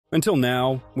Until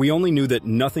now, we only knew that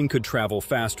nothing could travel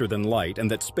faster than light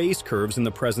and that space curves in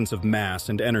the presence of mass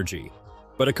and energy.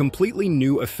 But a completely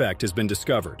new effect has been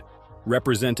discovered,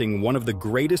 representing one of the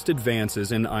greatest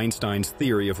advances in Einstein's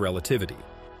theory of relativity.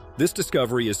 This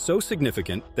discovery is so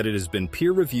significant that it has been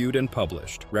peer-reviewed and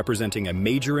published, representing a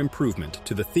major improvement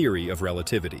to the theory of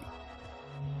relativity.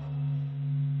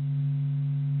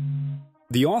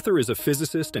 The author is a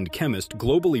physicist and chemist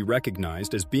globally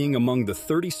recognized as being among the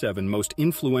 37 most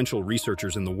influential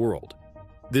researchers in the world.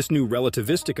 This new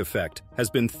relativistic effect has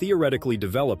been theoretically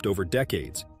developed over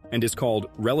decades and is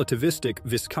called relativistic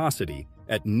viscosity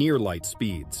at near-light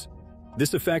speeds.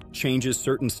 This effect changes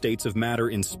certain states of matter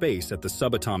in space at the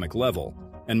subatomic level,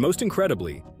 and most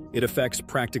incredibly, it affects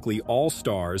practically all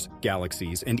stars,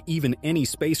 galaxies, and even any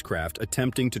spacecraft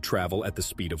attempting to travel at the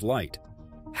speed of light.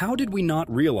 How did we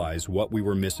not realize what we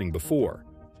were missing before?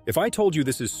 If I told you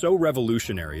this is so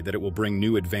revolutionary that it will bring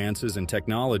new advances in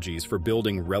technologies for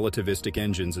building relativistic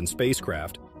engines and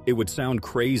spacecraft, it would sound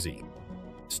crazy.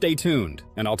 Stay tuned,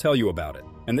 and I'll tell you about it.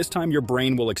 And this time your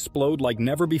brain will explode like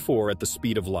never before at the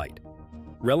speed of light.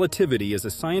 Relativity is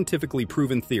a scientifically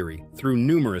proven theory through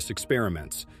numerous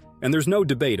experiments, and there's no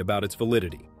debate about its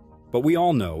validity. But we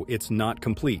all know it's not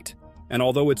complete. And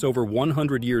although it's over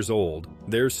 100 years old,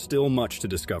 there's still much to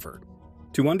discover.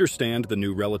 To understand the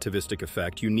new relativistic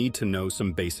effect, you need to know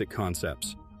some basic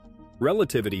concepts.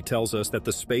 Relativity tells us that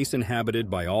the space inhabited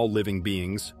by all living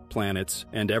beings, planets,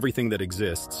 and everything that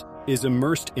exists is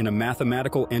immersed in a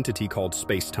mathematical entity called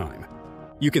space-time.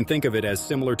 You can think of it as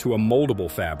similar to a moldable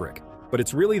fabric, but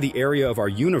it's really the area of our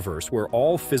universe where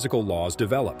all physical laws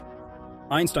develop.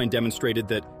 Einstein demonstrated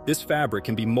that this fabric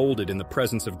can be molded in the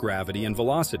presence of gravity and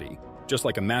velocity, just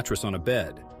like a mattress on a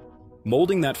bed.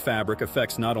 Molding that fabric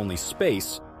affects not only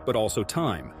space, but also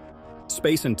time.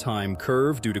 Space and time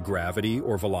curve due to gravity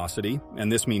or velocity,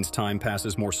 and this means time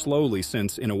passes more slowly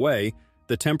since, in a way,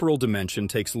 the temporal dimension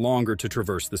takes longer to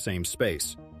traverse the same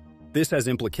space. This has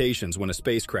implications when a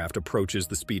spacecraft approaches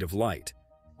the speed of light.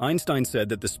 Einstein said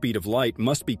that the speed of light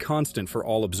must be constant for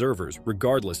all observers,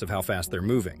 regardless of how fast they're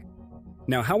moving.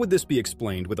 Now, how would this be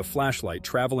explained with a flashlight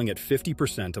traveling at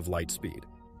 50% of light speed?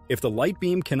 If the light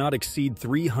beam cannot exceed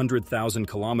 300,000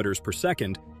 kilometers per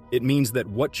second, it means that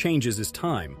what changes is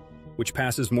time, which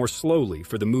passes more slowly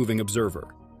for the moving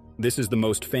observer. This is the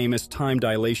most famous time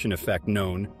dilation effect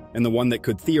known, and the one that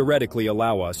could theoretically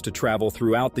allow us to travel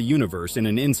throughout the universe in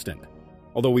an instant,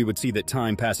 although we would see that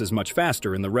time passes much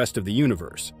faster in the rest of the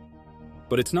universe.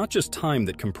 But it's not just time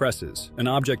that compresses. An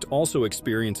object also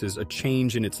experiences a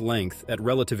change in its length at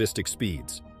relativistic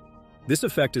speeds. This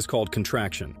effect is called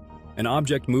contraction. An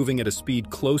object moving at a speed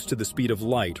close to the speed of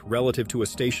light relative to a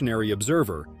stationary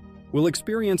observer will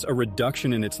experience a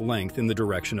reduction in its length in the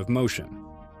direction of motion.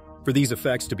 For these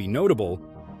effects to be notable,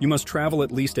 you must travel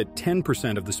at least at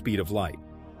 10% of the speed of light.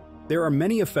 There are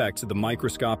many effects at the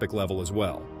microscopic level as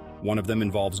well. One of them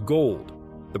involves gold.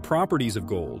 The properties of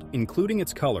gold, including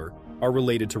its color, are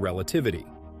related to relativity.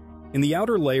 In the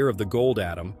outer layer of the gold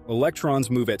atom, electrons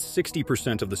move at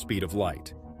 60% of the speed of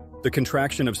light. The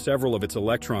contraction of several of its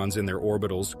electrons in their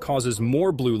orbitals causes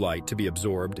more blue light to be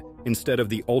absorbed instead of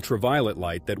the ultraviolet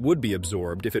light that would be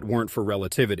absorbed if it weren't for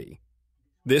relativity.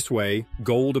 This way,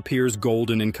 gold appears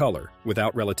golden in color.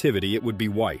 Without relativity, it would be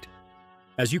white.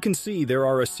 As you can see, there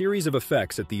are a series of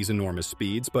effects at these enormous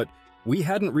speeds, but we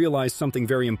hadn't realized something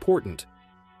very important.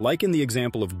 Like in the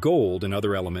example of gold and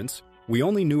other elements, we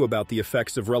only knew about the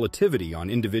effects of relativity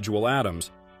on individual atoms,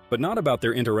 but not about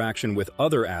their interaction with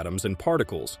other atoms and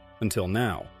particles until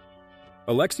now.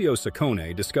 Alexio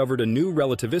Saccone discovered a new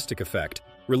relativistic effect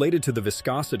related to the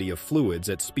viscosity of fluids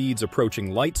at speeds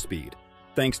approaching light speed,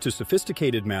 thanks to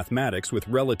sophisticated mathematics with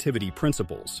relativity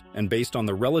principles and based on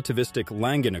the relativistic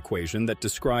Langevin equation that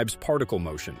describes particle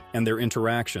motion and their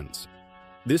interactions.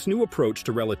 This new approach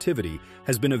to relativity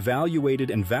has been evaluated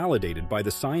and validated by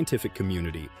the scientific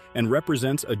community and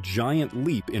represents a giant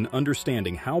leap in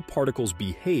understanding how particles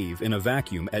behave in a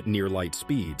vacuum at near-light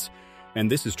speeds. And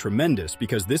this is tremendous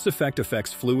because this effect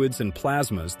affects fluids and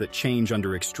plasmas that change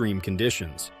under extreme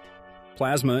conditions.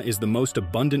 Plasma is the most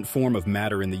abundant form of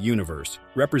matter in the universe,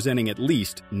 representing at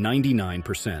least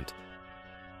 99%.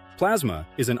 Plasma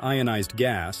is an ionized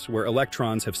gas where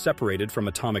electrons have separated from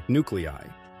atomic nuclei,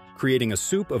 creating a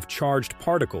soup of charged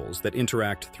particles that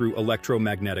interact through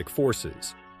electromagnetic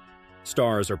forces.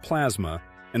 Stars are plasma,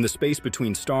 and the space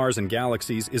between stars and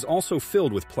galaxies is also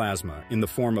filled with plasma in the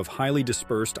form of highly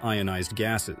dispersed ionized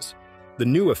gases. The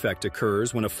new effect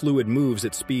occurs when a fluid moves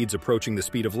at speeds approaching the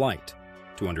speed of light.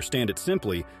 To understand it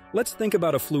simply, let's think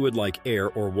about a fluid like air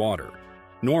or water.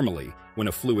 Normally, when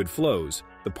a fluid flows,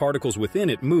 the particles within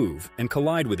it move and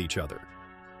collide with each other.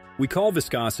 We call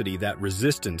viscosity that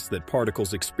resistance that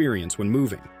particles experience when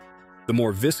moving. The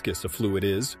more viscous a fluid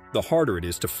is, the harder it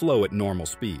is to flow at normal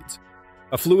speeds.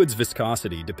 A fluid's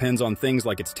viscosity depends on things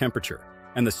like its temperature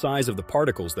and the size of the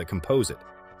particles that compose it.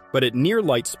 But at near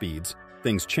light speeds,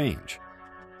 things change.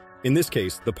 In this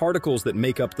case, the particles that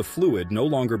make up the fluid no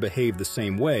longer behave the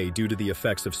same way due to the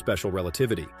effects of special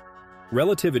relativity.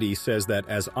 Relativity says that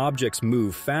as objects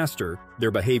move faster, their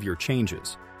behavior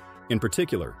changes. In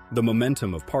particular, the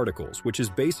momentum of particles, which is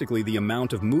basically the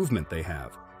amount of movement they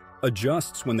have,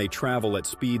 adjusts when they travel at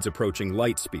speeds approaching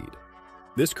light speed.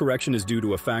 This correction is due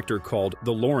to a factor called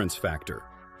the Lorentz factor.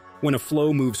 When a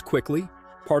flow moves quickly,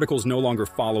 particles no longer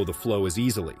follow the flow as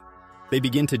easily. They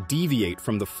begin to deviate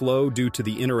from the flow due to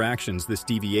the interactions this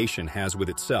deviation has with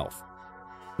itself.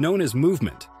 Known as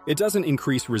movement, it doesn't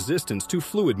increase resistance to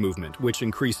fluid movement, which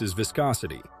increases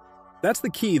viscosity. That's the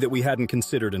key that we hadn't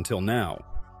considered until now.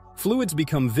 Fluids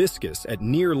become viscous at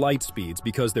near light speeds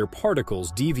because their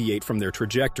particles deviate from their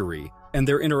trajectory, and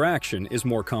their interaction is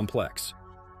more complex.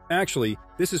 Actually,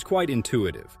 this is quite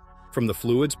intuitive. From the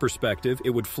fluid's perspective,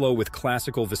 it would flow with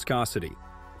classical viscosity.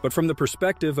 But from the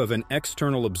perspective of an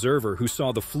external observer who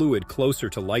saw the fluid closer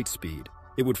to light speed,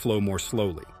 it would flow more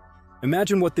slowly.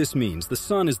 Imagine what this means. The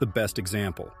sun is the best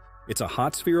example. It's a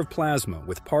hot sphere of plasma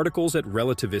with particles at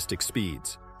relativistic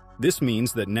speeds. This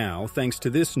means that now, thanks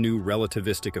to this new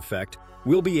relativistic effect,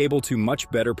 we'll be able to much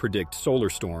better predict solar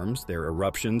storms, their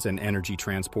eruptions and energy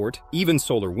transport, even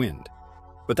solar wind.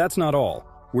 But that's not all.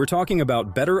 We're talking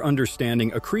about better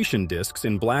understanding accretion disks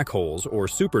in black holes or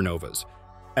supernovas,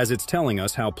 as it's telling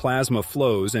us how plasma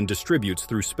flows and distributes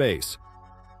through space.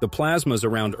 The plasmas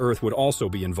around Earth would also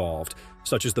be involved,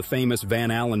 such as the famous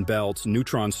Van Allen belts,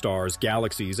 neutron stars,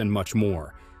 galaxies, and much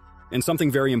more. And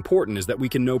something very important is that we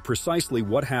can know precisely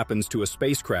what happens to a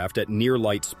spacecraft at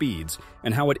near-light speeds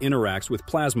and how it interacts with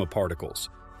plasma particles.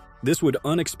 This would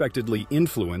unexpectedly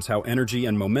influence how energy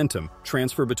and momentum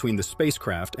transfer between the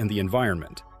spacecraft and the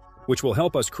environment, which will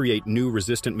help us create new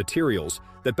resistant materials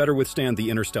that better withstand the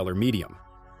interstellar medium.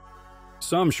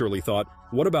 Some surely thought,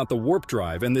 what about the warp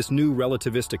drive and this new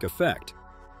relativistic effect?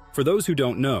 For those who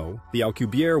don't know, the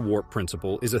Alcubierre warp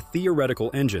principle is a theoretical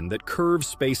engine that curves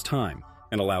space-time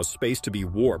and allows space to be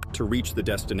warped to reach the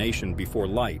destination before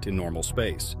light in normal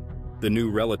space. The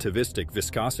new relativistic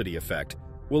viscosity effect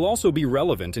will also be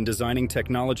relevant in designing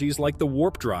technologies like the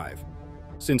warp drive,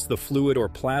 since the fluid or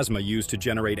plasma used to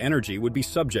generate energy would be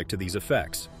subject to these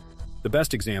effects. The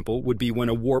best example would be when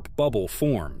a warp bubble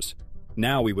forms.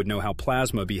 Now we would know how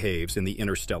plasma behaves in the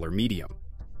interstellar medium.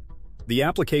 The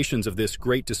applications of this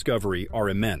great discovery are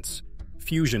immense.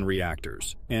 Fusion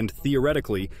reactors, and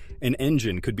theoretically, an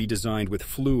engine could be designed with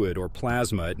fluid or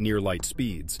plasma at near light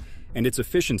speeds, and its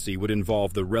efficiency would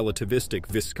involve the relativistic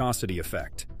viscosity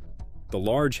effect. The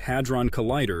Large Hadron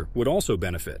Collider would also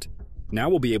benefit. Now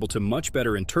we'll be able to much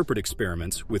better interpret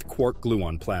experiments with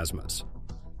quark-gluon plasmas.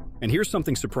 And here's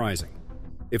something surprising.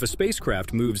 If a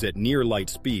spacecraft moves at near light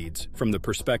speeds from the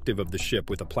perspective of the ship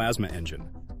with a plasma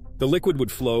engine, the liquid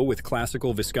would flow with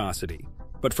classical viscosity.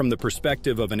 But from the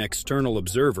perspective of an external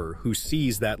observer who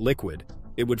sees that liquid,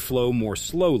 it would flow more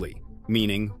slowly,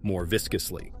 meaning more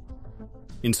viscously.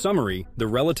 In summary, the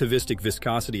relativistic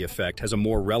viscosity effect has a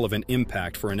more relevant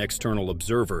impact for an external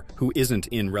observer who isn't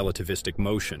in relativistic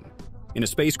motion. In a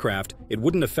spacecraft, it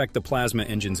wouldn't affect the plasma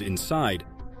engines inside,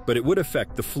 but it would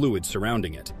affect the fluid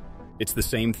surrounding it. It's the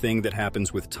same thing that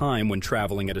happens with time when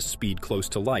traveling at a speed close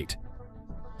to light.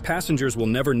 Passengers will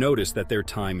never notice that their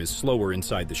time is slower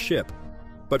inside the ship,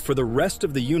 but for the rest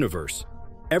of the universe,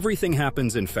 everything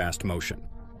happens in fast motion.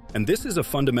 And this is a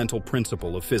fundamental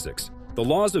principle of physics. The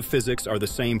laws of physics are the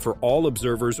same for all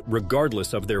observers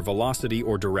regardless of their velocity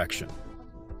or direction.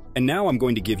 And now I'm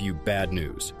going to give you bad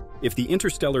news. If the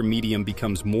interstellar medium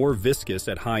becomes more viscous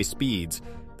at high speeds,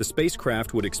 the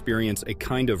spacecraft would experience a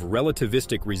kind of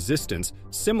relativistic resistance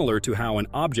similar to how an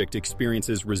object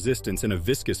experiences resistance in a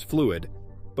viscous fluid,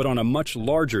 but on a much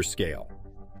larger scale.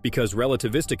 Because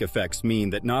relativistic effects mean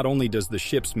that not only does the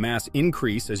ship's mass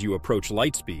increase as you approach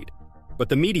light speed, but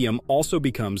the medium also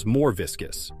becomes more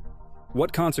viscous.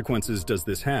 What consequences does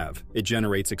this have? It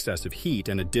generates excessive heat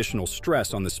and additional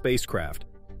stress on the spacecraft.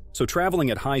 So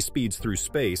traveling at high speeds through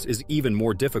space is even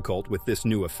more difficult with this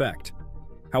new effect.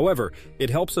 However, it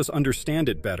helps us understand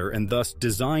it better and thus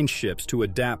design ships to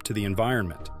adapt to the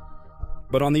environment.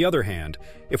 But on the other hand,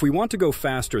 if we want to go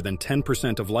faster than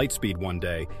 10% of light speed one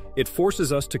day, it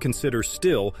forces us to consider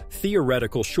still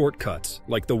theoretical shortcuts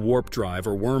like the warp drive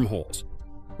or wormholes.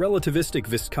 Relativistic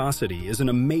viscosity is an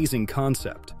amazing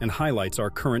concept and highlights our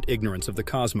current ignorance of the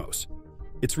cosmos.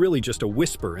 It's really just a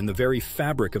whisper in the very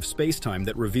fabric of spacetime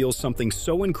that reveals something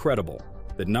so incredible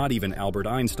that not even Albert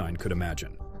Einstein could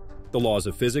imagine. The laws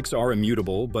of physics are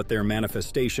immutable, but their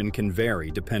manifestation can vary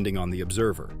depending on the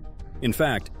observer. In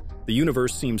fact, the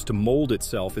universe seems to mold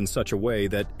itself in such a way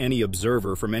that any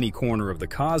observer from any corner of the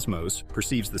cosmos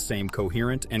perceives the same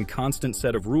coherent and constant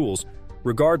set of rules,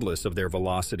 regardless of their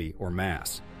velocity or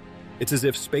mass. It's as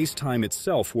if space-time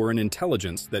itself were an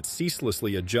intelligence that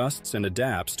ceaselessly adjusts and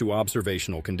adapts to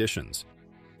observational conditions.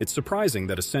 It's surprising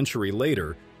that a century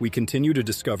later, we continue to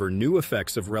discover new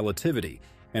effects of relativity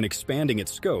and expanding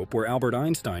its scope where Albert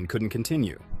Einstein couldn't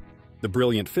continue. The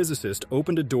brilliant physicist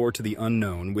opened a door to the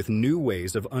unknown with new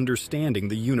ways of understanding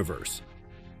the universe.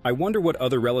 I wonder what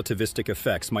other relativistic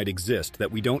effects might exist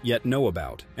that we don't yet know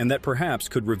about, and that perhaps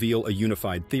could reveal a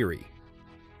unified theory.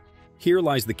 Here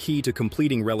lies the key to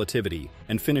completing relativity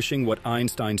and finishing what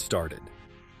Einstein started.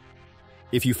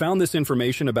 If you found this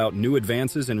information about new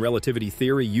advances in relativity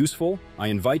theory useful, I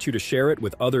invite you to share it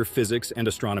with other physics and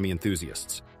astronomy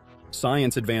enthusiasts.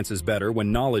 Science advances better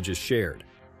when knowledge is shared.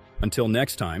 Until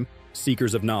next time,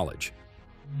 seekers of knowledge.